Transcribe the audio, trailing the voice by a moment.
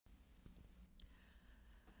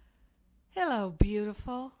Hello,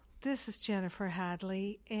 beautiful. This is Jennifer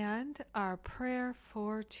Hadley, and our prayer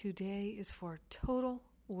for today is for total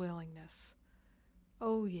willingness.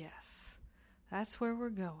 Oh, yes, that's where we're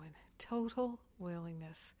going. Total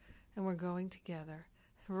willingness. And we're going together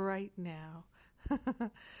right now.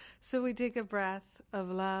 So we take a breath of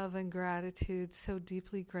love and gratitude, so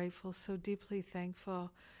deeply grateful, so deeply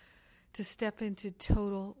thankful to step into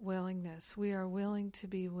total willingness. We are willing to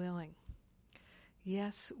be willing.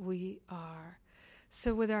 Yes, we are.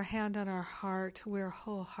 So with our hand on our heart, we're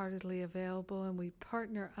wholeheartedly available, and we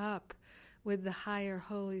partner up with the higher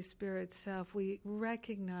Holy Spirit self. We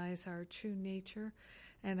recognize our true nature,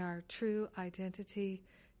 and our true identity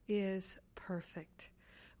is perfect.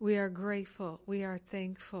 We are grateful, we are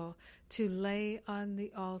thankful to lay on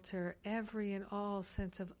the altar every and all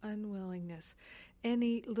sense of unwillingness,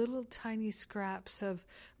 any little tiny scraps of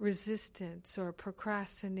resistance or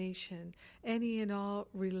procrastination, any and all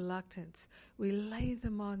reluctance. We lay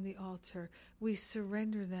them on the altar. We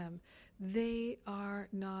surrender them. They are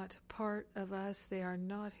not part of us. They are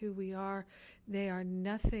not who we are. They are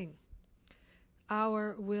nothing.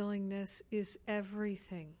 Our willingness is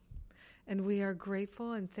everything. And we are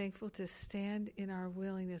grateful and thankful to stand in our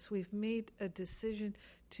willingness. We've made a decision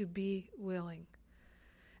to be willing.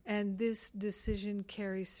 And this decision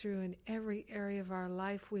carries through in every area of our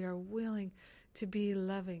life. We are willing to be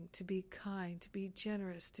loving, to be kind, to be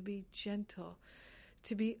generous, to be gentle,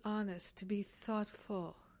 to be honest, to be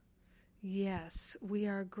thoughtful. Yes, we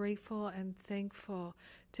are grateful and thankful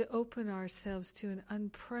to open ourselves to an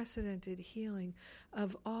unprecedented healing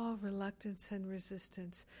of all reluctance and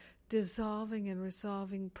resistance, dissolving and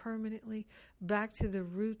resolving permanently back to the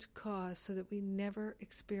root cause so that we never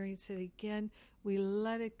experience it again. We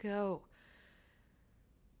let it go.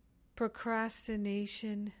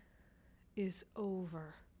 Procrastination is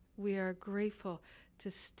over. We are grateful to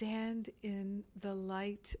stand in the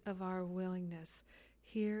light of our willingness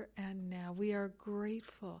here and now. We are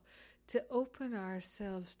grateful to open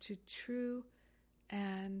ourselves to true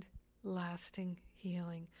and lasting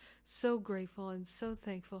healing. So grateful and so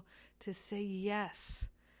thankful to say yes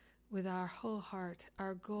with our whole heart.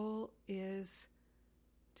 Our goal is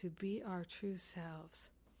to be our true selves.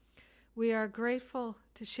 We are grateful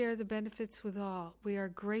to share the benefits with all. We are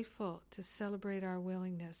grateful to celebrate our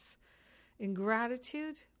willingness. In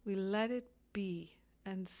gratitude, we let it be,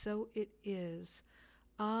 and so it is.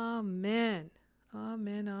 Amen.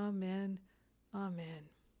 Amen, amen, amen.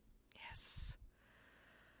 Yes.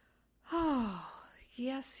 Oh,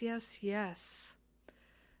 yes, yes, yes.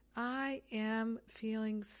 I am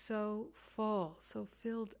feeling so full, so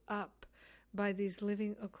filled up by these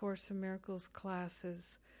Living A Course in Miracles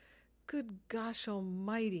classes. Good gosh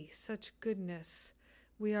almighty, such goodness.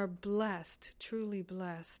 We are blessed, truly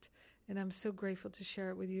blessed, and I'm so grateful to share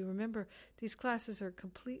it with you. Remember, these classes are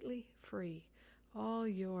completely free. All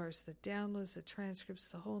yours, the downloads, the transcripts,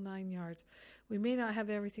 the whole 9 yards. We may not have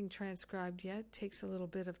everything transcribed yet. It takes a little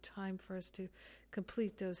bit of time for us to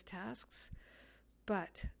complete those tasks,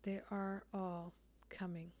 but they are all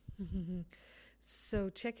coming. So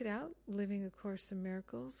check it out, Living A Course in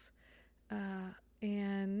Miracles.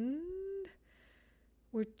 And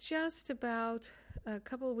we're just about a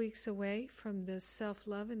couple of weeks away from the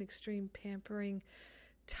Self-Love and Extreme Pampering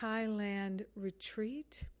Thailand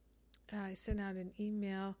retreat. I sent out an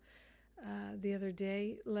email the other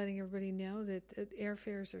day letting everybody know that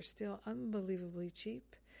airfares are still unbelievably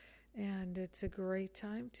cheap, and it's a great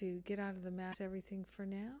time to get out of the mass everything for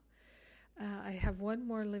now. I have one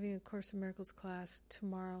more Living A Course in Miracles class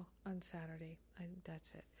tomorrow on Saturday.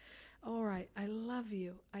 That's it. All right. I love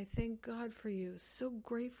you. I thank God for you. So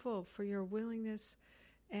grateful for your willingness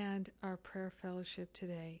and our prayer fellowship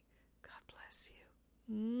today. God bless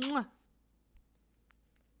you. Mwah.